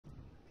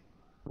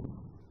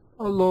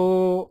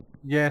Hello,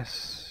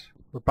 yes,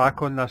 we're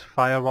back on this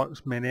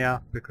fireworks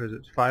mania because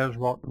it's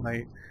fireworks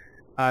night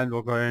and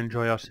we're going to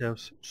enjoy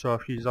ourselves. So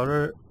if you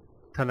are out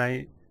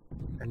tonight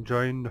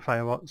enjoying the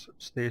fireworks,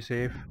 stay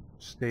safe,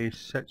 stay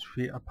 6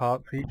 feet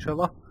apart from each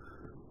other.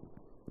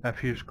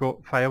 If you've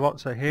got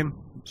fireworks at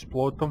home,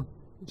 explode them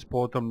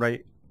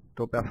right,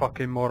 don't be a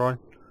fucking moron.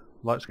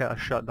 Let's get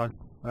this shit done,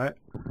 right?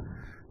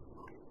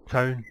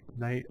 Town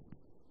night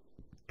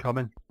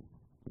coming.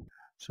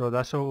 So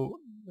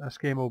this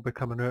game will be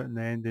coming out in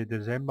the end of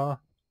December.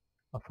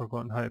 I've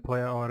forgotten how to play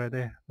it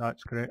already.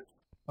 That's great.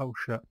 Oh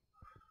shit.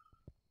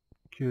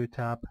 Q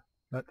tab.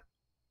 That.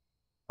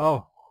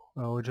 Oh,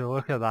 well, would you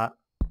look at that?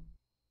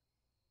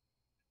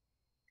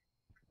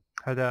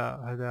 How do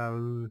I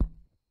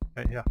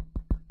right here.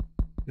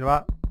 You know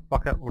what?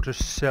 Fuck it, we'll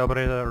just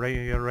celebrate it right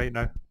here, right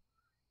now.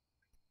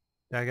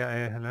 Did I get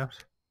anything else?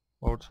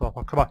 Old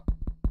slapper, come on.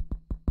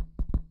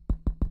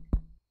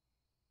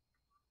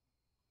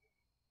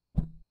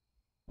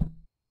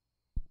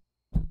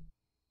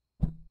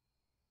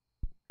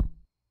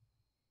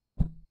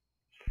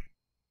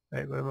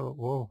 Right, wait,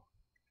 whoa.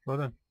 Slow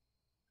down.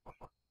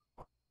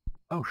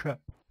 Oh shit.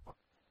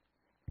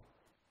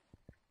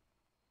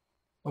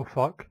 Oh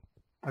fuck.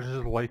 I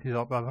just lighted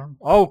up everything.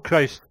 Oh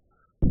Christ.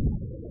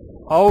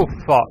 Oh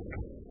fuck.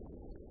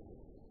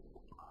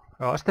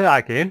 Well, let's do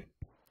that again.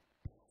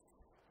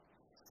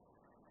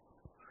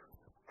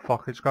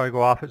 Fuck, it's gotta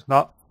go off, it's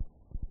not.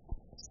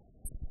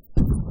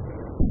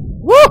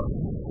 Woo!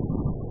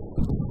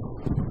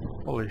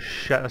 Holy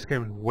shit, this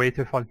game is way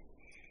too fun.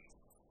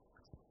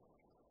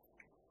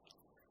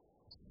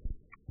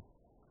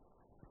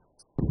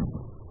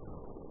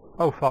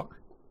 Oh fuck.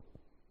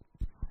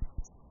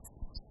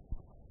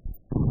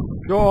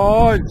 Go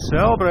on,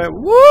 celebrate!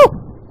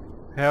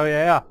 Woo! Hell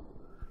yeah!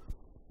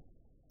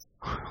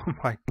 Oh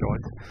my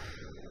god.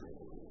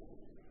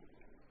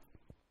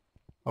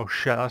 Oh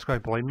shit, that's going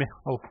to blind me.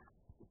 Oh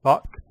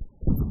fuck.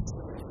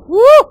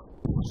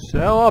 Woo!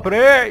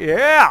 Celebrate!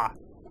 Yeah!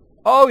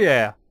 Oh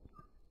yeah!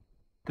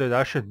 Dude,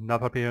 I should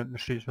never be out in the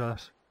streets with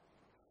this.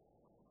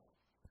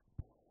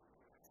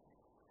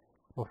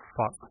 Oh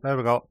fuck. There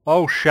we go.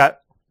 Oh shit!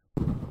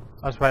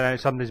 That's right,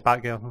 somebody's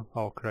back here.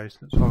 Oh Christ,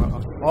 it's going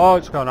off. Oh,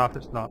 it's going off,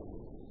 it's not.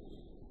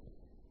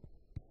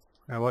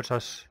 Now watch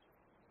this.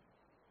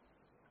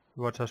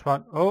 Watch this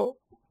one. Oh!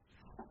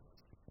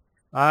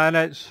 And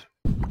it's...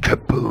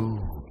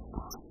 Kaboom!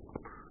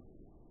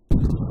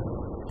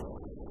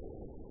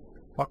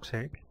 Fuck's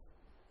sake.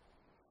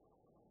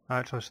 I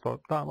actually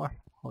stopped that one.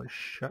 Holy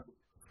shit.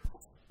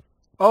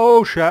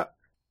 Oh shit!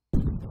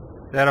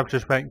 There I've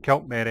just went and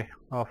killed Mary.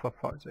 Oh for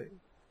fuck's sake.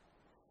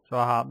 It's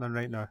all happening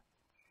right now.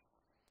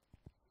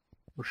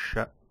 Oh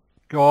shit.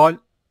 Go on!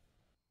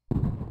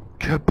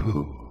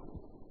 Kaboom!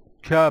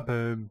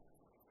 Kaboom!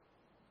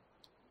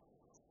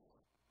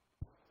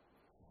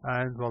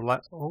 And we're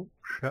let. Oh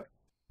shit.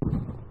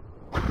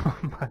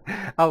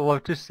 I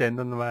love just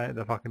sending them out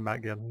the fucking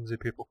McGill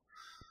people.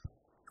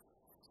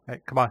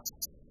 Right, come on.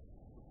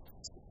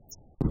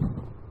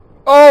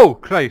 Oh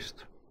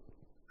Christ!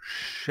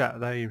 Shit, I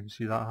didn't even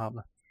see that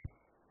happening.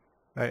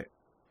 Right,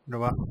 you know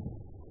what?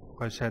 I'm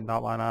going to send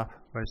that one off.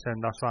 I'm going to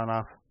send this one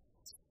off.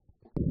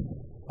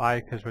 Why?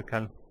 Because we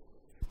can.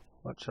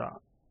 What's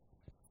that?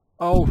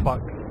 Oh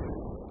fuck.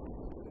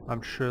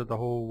 I'm sure the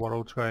whole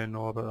world's going to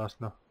know about this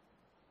now.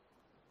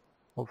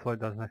 Hopefully it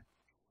doesn't.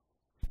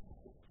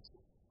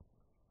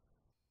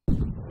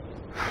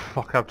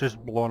 Fuck, I've just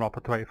blown up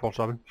a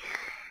 24/7.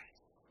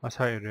 That's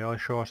how you really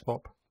show a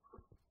stop.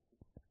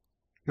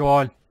 Go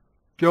on.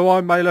 Go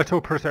on, my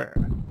little pretty.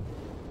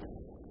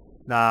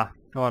 Nah,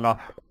 not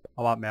enough.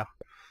 I want more.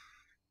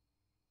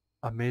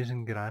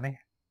 Amazing granny.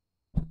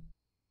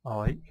 I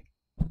like.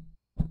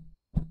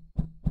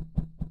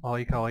 I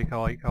like.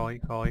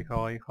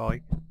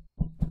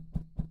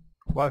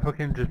 What if I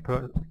can just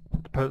put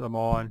them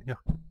all in here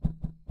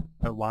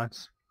at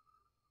once?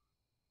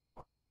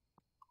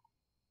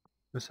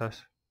 What's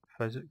this?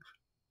 Physics.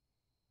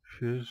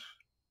 Fuse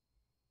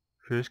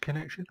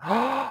connection.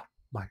 Oh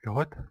my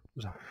god,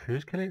 there's a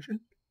fuse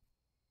connection.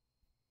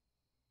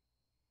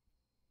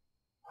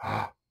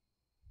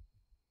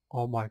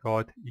 Oh my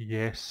god,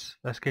 yes.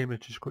 This game has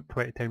just got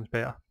 20 times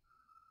better.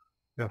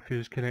 With a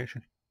fuse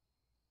connection.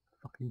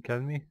 Fucking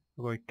kidding me?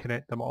 We're going to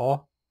connect them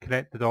all.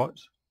 Connect the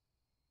dots.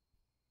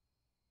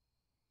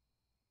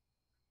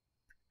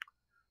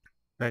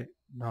 Right,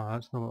 no,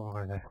 that's not what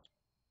we're going to do.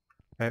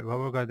 Right, what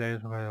we're going to do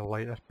is we're going to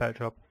light this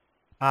bitch up.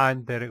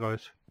 And there it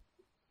goes.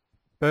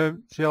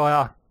 Boom, see you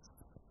later.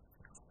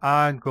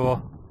 And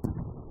go.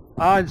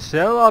 And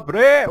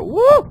celebrate!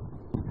 Woo!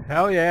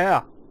 Hell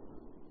yeah!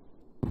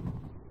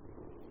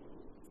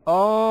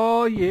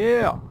 Oh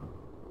yeah!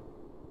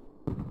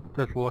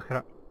 Just look at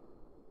it.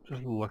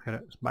 Just look at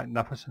it. It's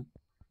magnificent.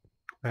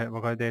 Right,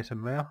 we're going to do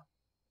some more.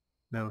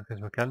 Now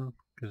because we can,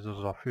 because there's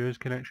a fuse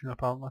connection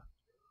apparently.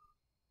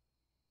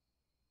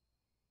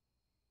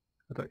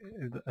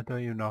 I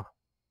don't even know.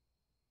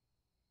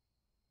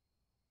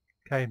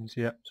 Can't even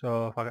see it,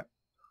 so fuck it.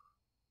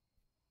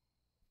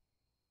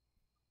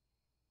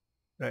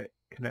 Right,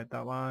 connect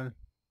that one.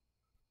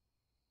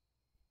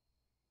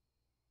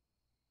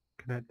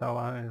 Connect that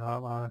one to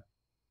that one.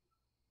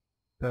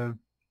 Boom.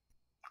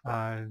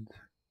 And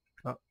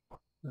oh,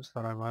 that's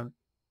the wrong one.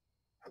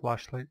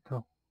 Flashlight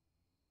too.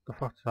 The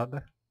fuck does that do?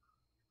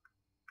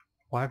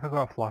 Why have I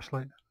got a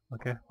flashlight?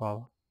 Okay,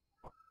 well.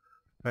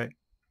 Right.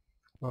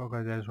 What we're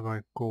going to do is we're going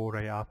to go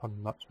right up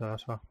and nuts with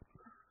this one.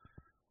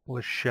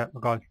 Holy shit,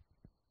 we're going.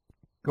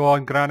 Go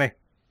on, Granny.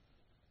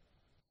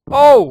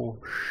 Oh,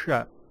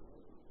 shit.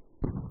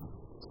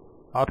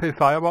 Happy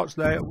fireworks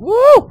day.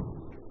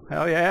 Woo!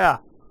 Hell yeah.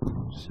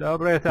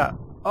 Celebrate it.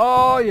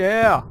 Oh,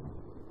 yeah.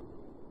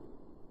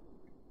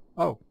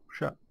 Oh,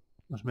 shit.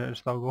 Let's make it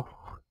still go.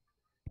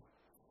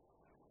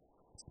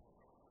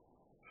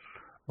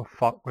 Oh,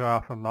 fuck, we're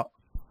off on that.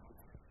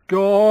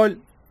 Go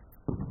on.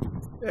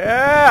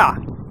 Yeah!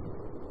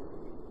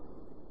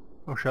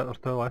 Oh shit, there's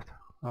two left.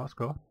 Oh, let's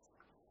go.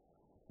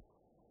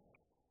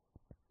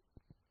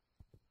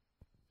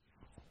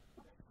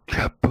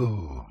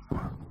 Kaboom!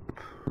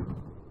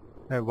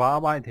 Now what I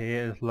want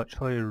here is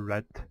literally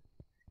red.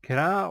 Can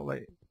I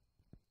like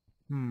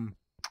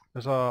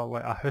there's a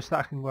like a house that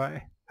I can go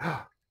into?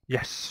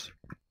 Yes!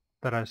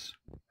 There is.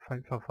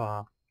 Thankful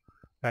for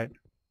that. Right.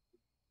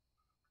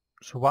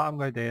 So what I'm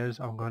going to do is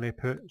I'm going to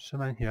put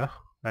some in here,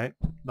 right?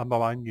 Number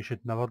one, you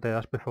should never do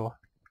this before.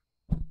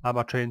 I'm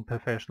a trained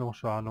professional,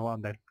 so I know what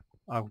I'm doing.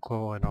 I'm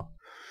clearly not.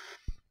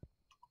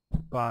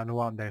 But I know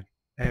what I'm doing.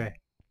 Anyway.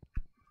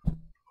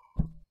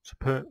 So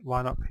put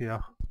one up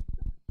here.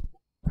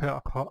 Put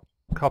a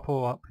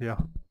couple up here.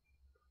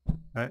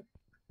 Right?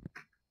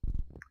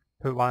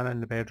 Put one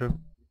in the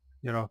bedroom.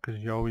 You know, because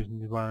you always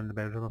need one in the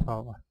bedroom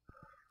apparently.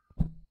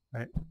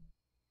 Right?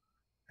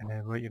 And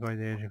then what you're going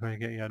to do is you're going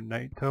to get your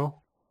night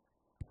tool.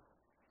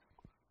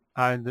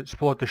 And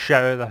explode the shit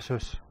out of this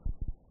house.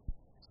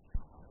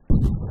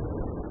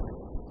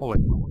 Holy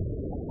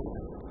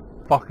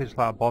fuck, it's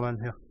like a bomb in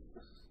here.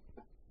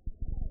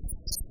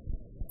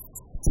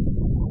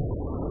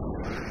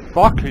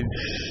 Fucking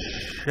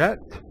shit.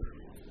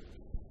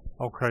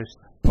 Oh Christ.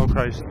 Oh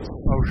Christ.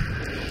 Oh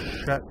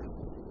shit.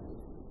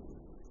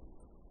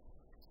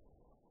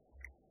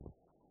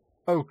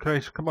 Oh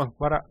Christ, come on,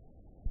 what up?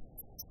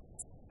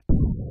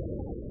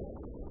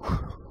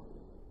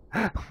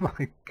 Oh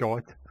my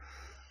god.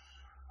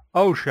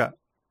 Oh shit.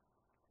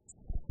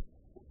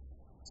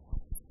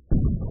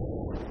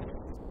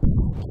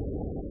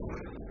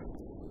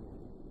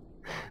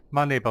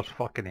 My neighbours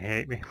fucking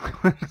hate me.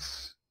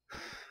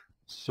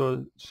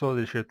 so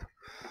they should.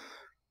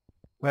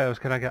 What else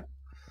can I get?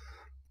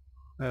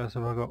 What else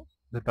have I got?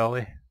 The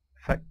belly.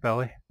 Thick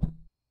belly.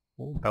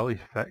 Oh, belly's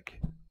thick.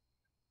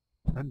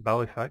 And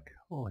belly thick.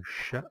 Holy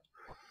shit.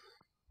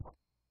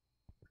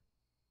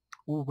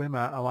 Oh, wait a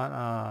minute. I want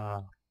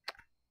a...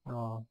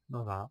 No,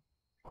 not that.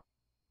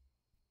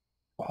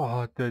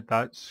 Oh, dude,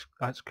 that's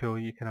cool.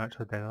 You can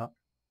actually do that.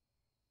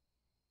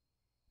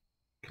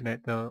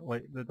 Connect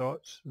the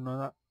dots and all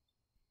that.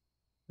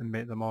 And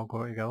make them all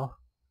go together.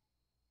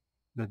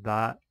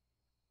 Now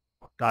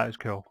that is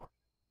cool.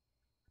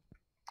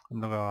 I'm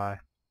not gonna lie.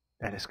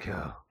 That is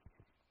cool.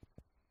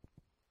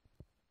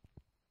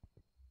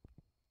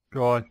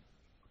 Go on.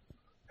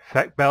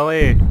 Thick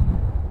belly.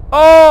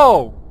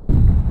 Oh!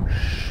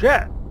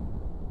 Shit!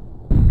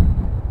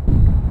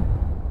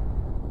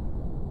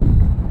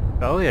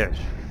 Belly is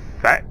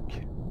thick.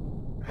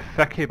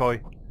 Thicky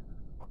boy.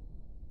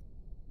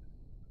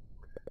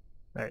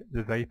 Right,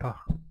 the Viper.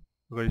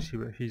 We're going to see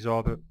what he's all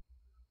about.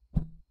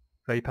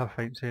 Viper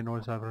fancy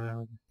knows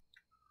everything.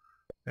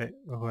 Right,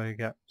 we're going to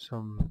get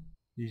some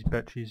these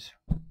bitches,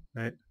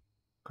 right?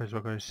 Because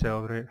we're going to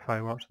celebrate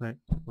fireworks night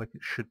like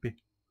it should be.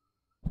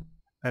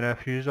 And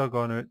if yous are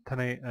going out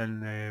tonight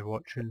and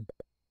watching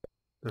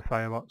the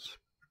fireworks,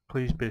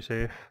 please be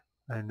safe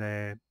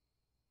and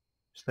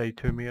stay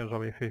 2 meters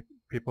away from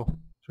people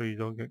so you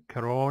don't get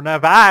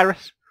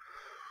coronavirus.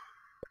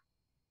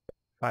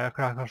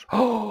 Firecrackers.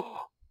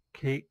 Oh,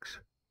 cakes.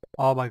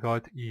 Oh my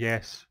god,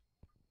 yes.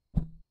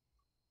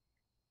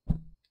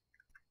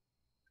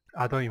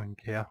 I don't even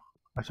care.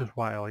 That's just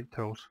why I like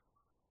tools.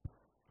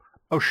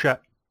 Oh shit.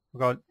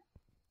 Go on.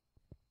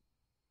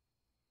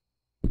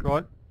 Go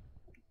on.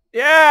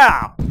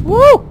 Yeah!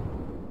 Woo!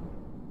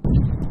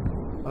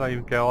 I don't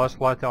even care. Let's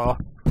let it off.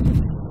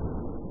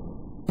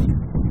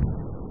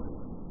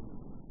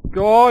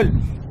 Go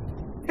on!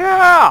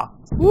 Yeah!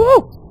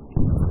 Woo!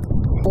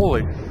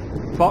 Holy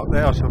fuck,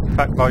 there are some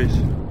thick boys.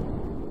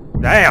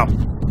 Damn!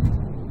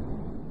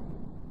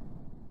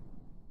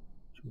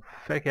 Some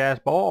thick ass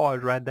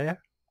boys right there,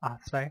 I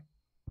say.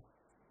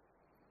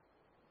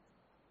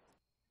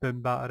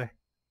 Boom battery.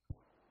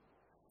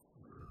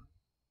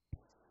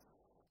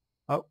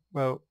 Oh,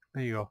 well,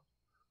 there you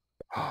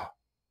go.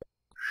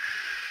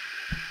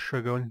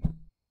 Sugar.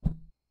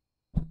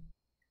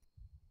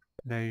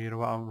 Now you know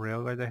what I'm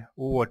real going to do.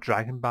 Oh, a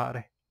dragon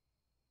battery.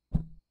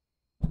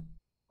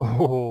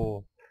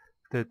 Oh,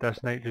 dude,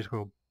 this night just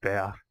go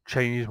better.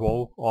 Chinese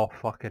wall. Oh,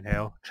 fucking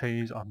hell.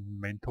 Chinese are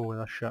mental with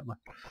this shit, man.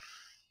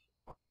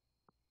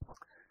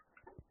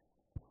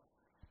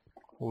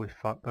 Holy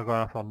fuck, they're going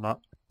off on that.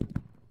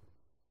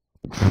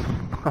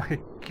 My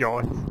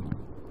god.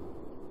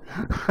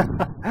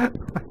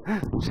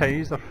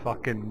 Chinese are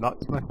fucking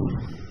nuts, man.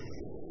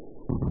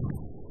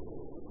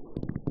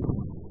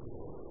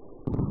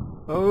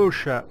 Oh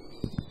shit.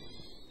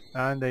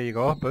 And there you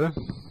go, boom.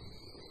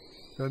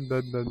 Boom,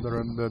 boom, boom,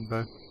 boom, boom,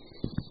 boom.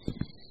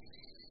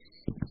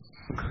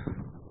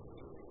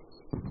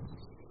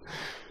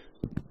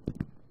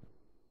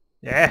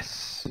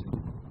 Yes!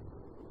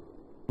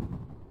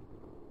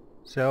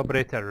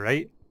 Celebrate it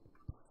right.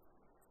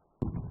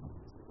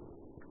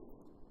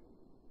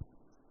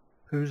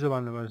 Who's the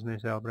one that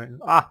wasn't celebrating?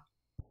 Ah!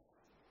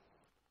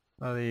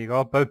 Oh, there you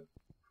go, boom.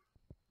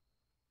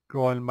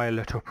 Go on, my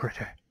little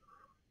pretty.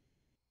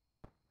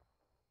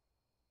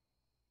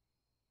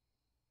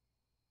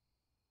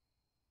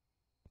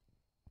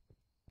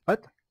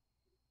 What?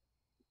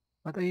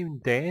 What are you even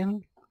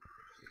doing?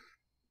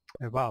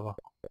 Whatever.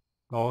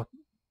 No.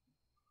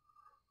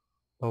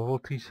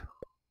 Novelties.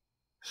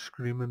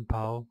 Screaming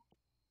pal.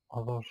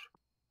 Others.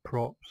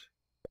 Props.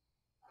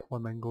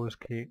 Flamingos,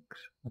 cakes.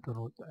 I don't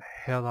know what the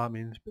hell that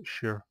means, but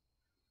sure.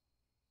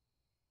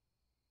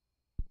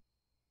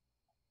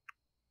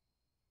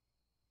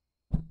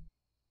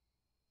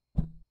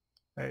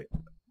 Right.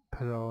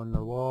 Put it on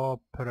the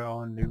wall. Put it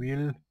on the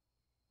wheel.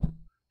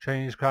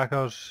 Chinese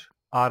crackers.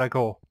 Are a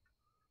go.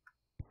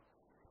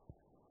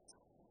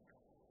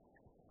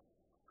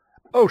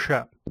 Oh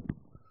shit.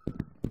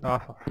 Ah,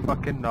 for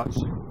fucking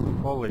nuts.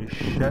 Holy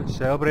shit,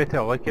 celebrate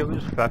it like it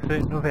was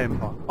 5th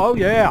November. Oh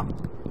yeah!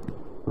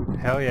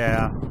 Hell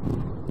yeah.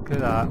 Look at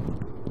that.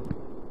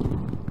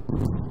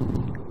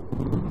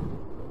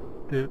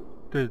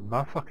 Dude,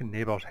 my fucking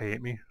neighbours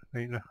hate me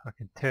right now. I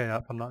can tell you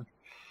that for nothing.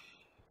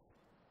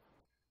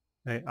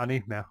 Right, I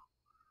need more.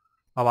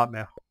 I want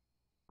more.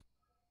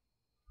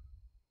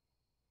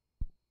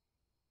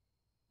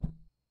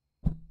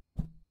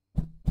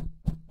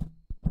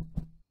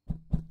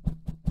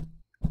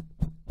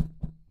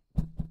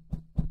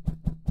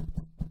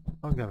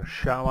 I don't give a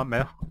shit, I want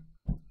more.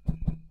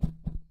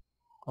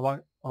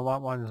 I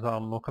want ones that are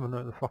not coming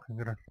out of the fucking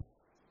ground.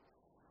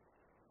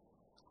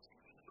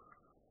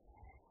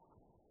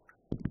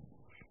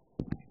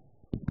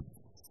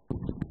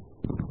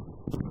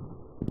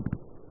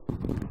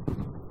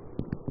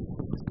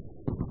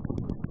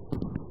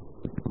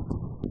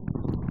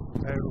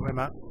 Right, wait a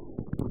minute.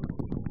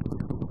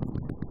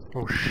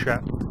 Oh shit.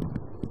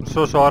 I'm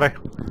so sorry.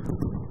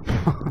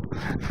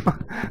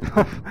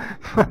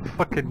 My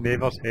fucking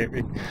neighbours hate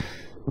me.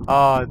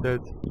 Ah,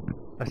 dude.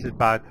 This is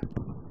bad.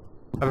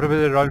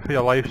 Everybody run for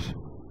your lives.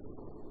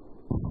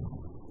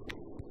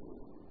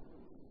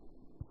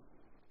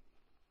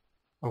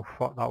 Oh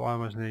fuck, that one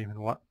wasn't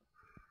even lit.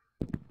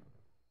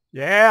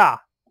 Yeah!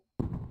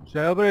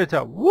 Celebrate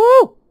it!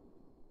 Woo!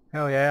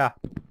 Hell yeah!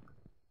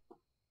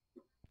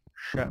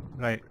 Shit,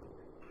 right.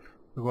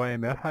 We got any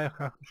more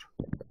firecrackers?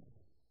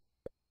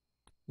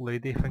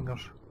 Lady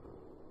fingers.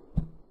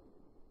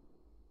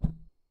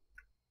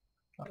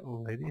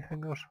 Lady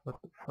fingers?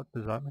 What the fuck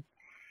does that mean?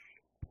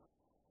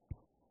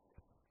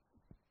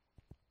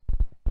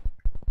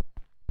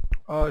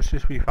 Oh, it's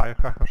just wee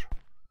firecrackers.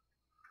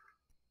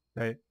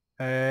 Right.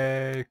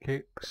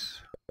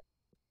 Cakes.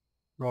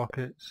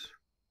 Rockets.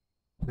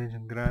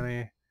 Amazing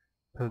Granny.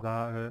 Put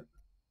that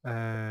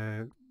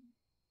out.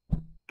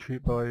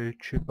 Cheap boy,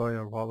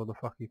 or whatever the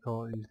fuck you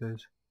call it these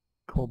days.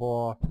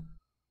 Cobra.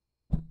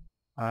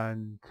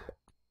 And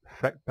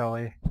thick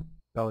Billy.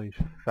 Billy's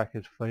thick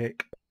as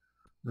flake.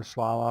 The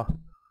Slala.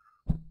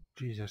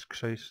 Jesus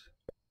Christ.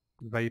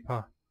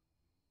 Viper.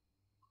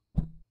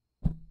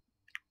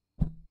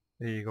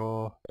 There you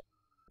go.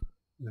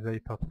 The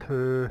Viper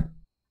 2.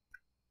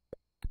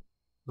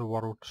 The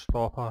World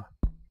Stopper.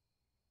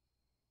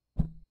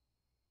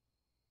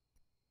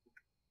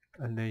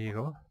 And there you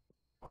go.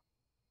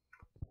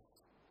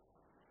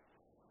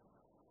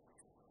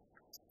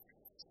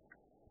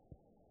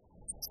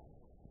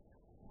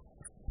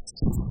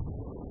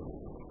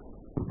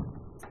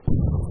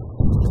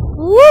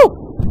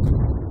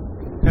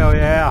 Woo! Hell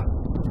yeah!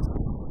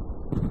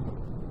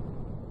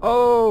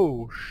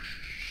 Oh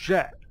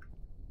shit!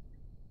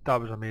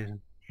 That was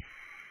amazing.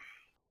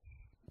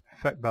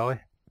 Thick Billy.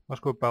 Let's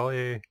go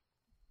Billy.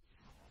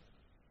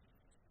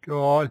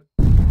 Go on.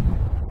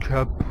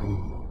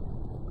 Kaboo.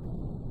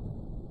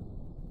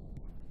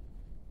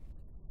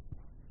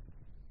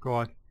 Go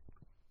on.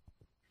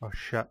 Oh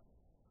shit.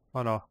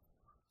 Oh no.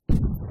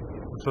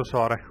 I'm so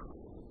sorry.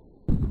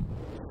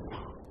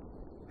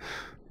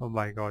 Oh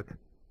my god.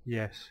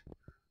 Yes.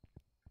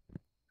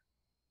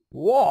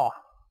 Whoa!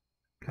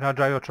 Can I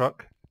drive a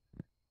truck?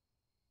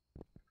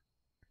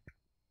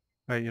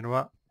 Right, you know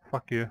what?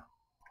 Fuck you.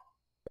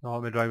 Now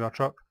let me drive a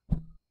truck.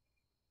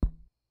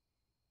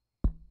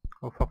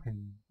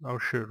 I'll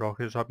shoot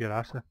rockets up your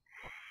ass then.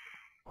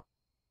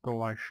 Don't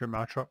want to shoot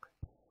my truck.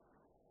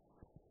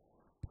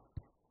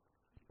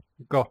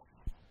 Go.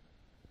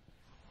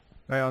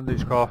 Right on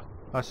this car.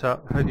 That's it.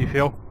 How do you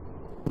feel?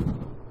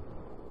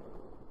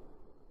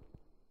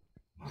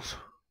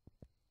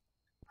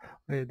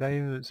 Wait, did I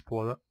even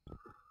explode it?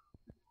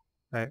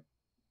 Right.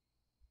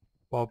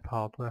 Bob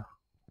Hardware.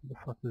 What the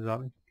fuck does that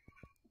mean?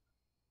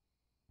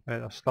 Right,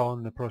 they're still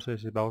in the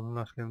process of building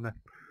this game now.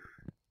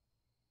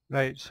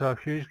 Right, so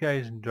if you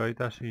guys enjoyed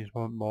this and you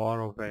want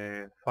more of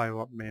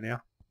Firework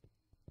Mania,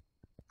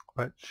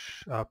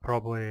 which I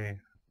probably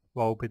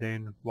will be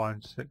doing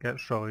once it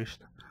gets released,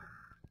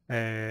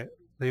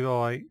 leave a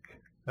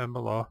like down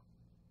below.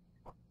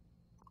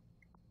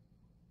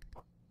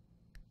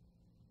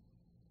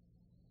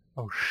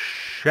 Oh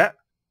shit!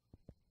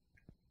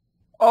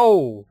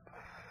 Oh,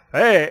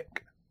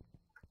 heck!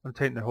 I'm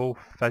taking the whole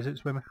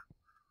physics with me.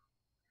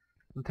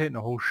 I'm taking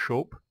the whole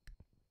shop.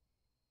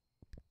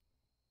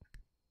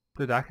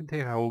 Dude, I can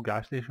take a whole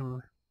gas station with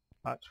me.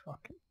 That's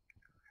fucking...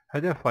 How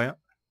do I fly it?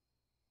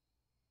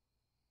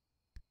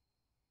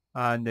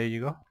 And there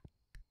you go.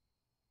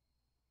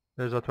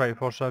 There's a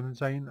 24/7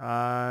 sign,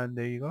 and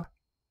there you go.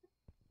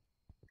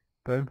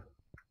 Boom.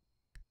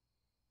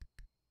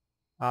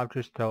 I've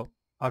just taken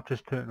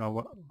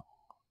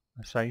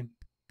a sign.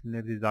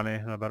 Nobody's done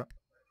anything about it.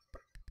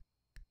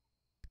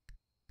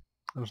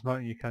 There's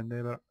nothing you can do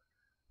about it.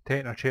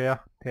 Taking a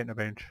chair, taking a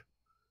bench,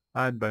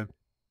 and boom.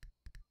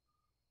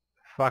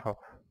 Fuck off.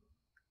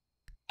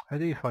 How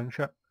do you find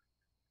shit?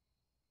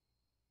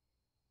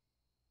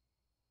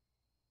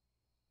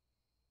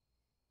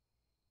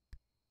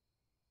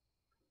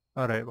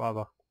 Alright,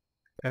 whatever.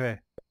 Anyway,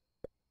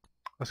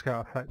 let's get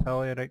a fit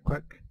Billy right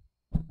quick,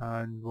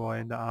 and we'll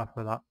end it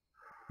after that.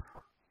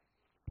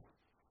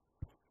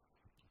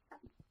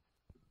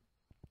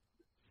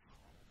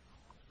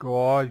 Go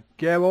on,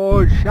 get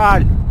on,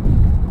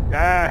 son!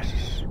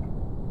 Yes!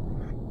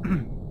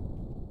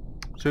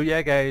 So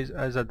yeah guys,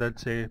 as I did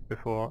say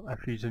before,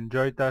 if you've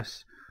enjoyed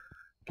this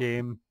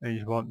game and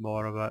you want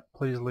more of it,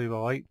 please leave a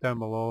like down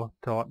below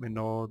to let me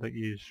know that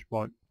you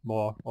want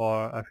more,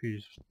 or if you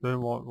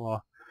don't want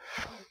more,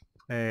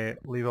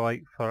 leave a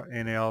like for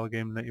any other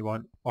game that you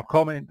want, or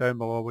comment down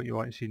below what you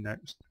want to see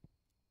next.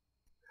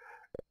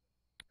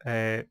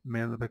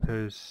 Mainly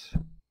because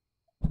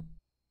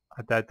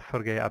I did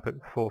forget about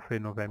the 4th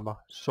of November,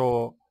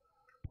 so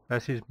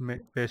this is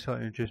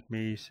basically just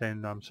me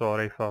saying I'm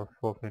sorry for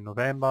 4th of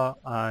November,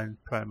 and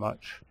pretty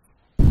much,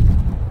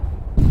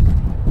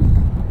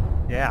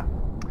 yeah.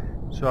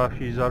 So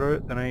if you are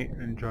out tonight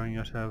enjoying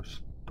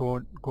yourselves,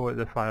 don't go at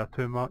the fire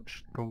too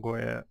much, don't go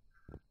at it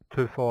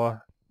too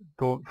far,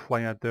 don't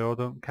fling a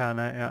deodorant can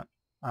at it,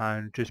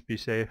 and just be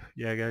safe,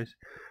 yeah guys.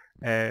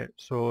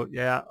 So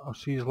yeah, I'll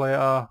see you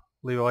later,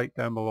 leave a like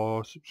down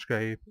below,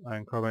 subscribe,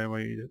 and comment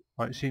what you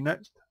want to see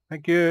next.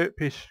 Thank you,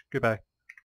 peace, goodbye.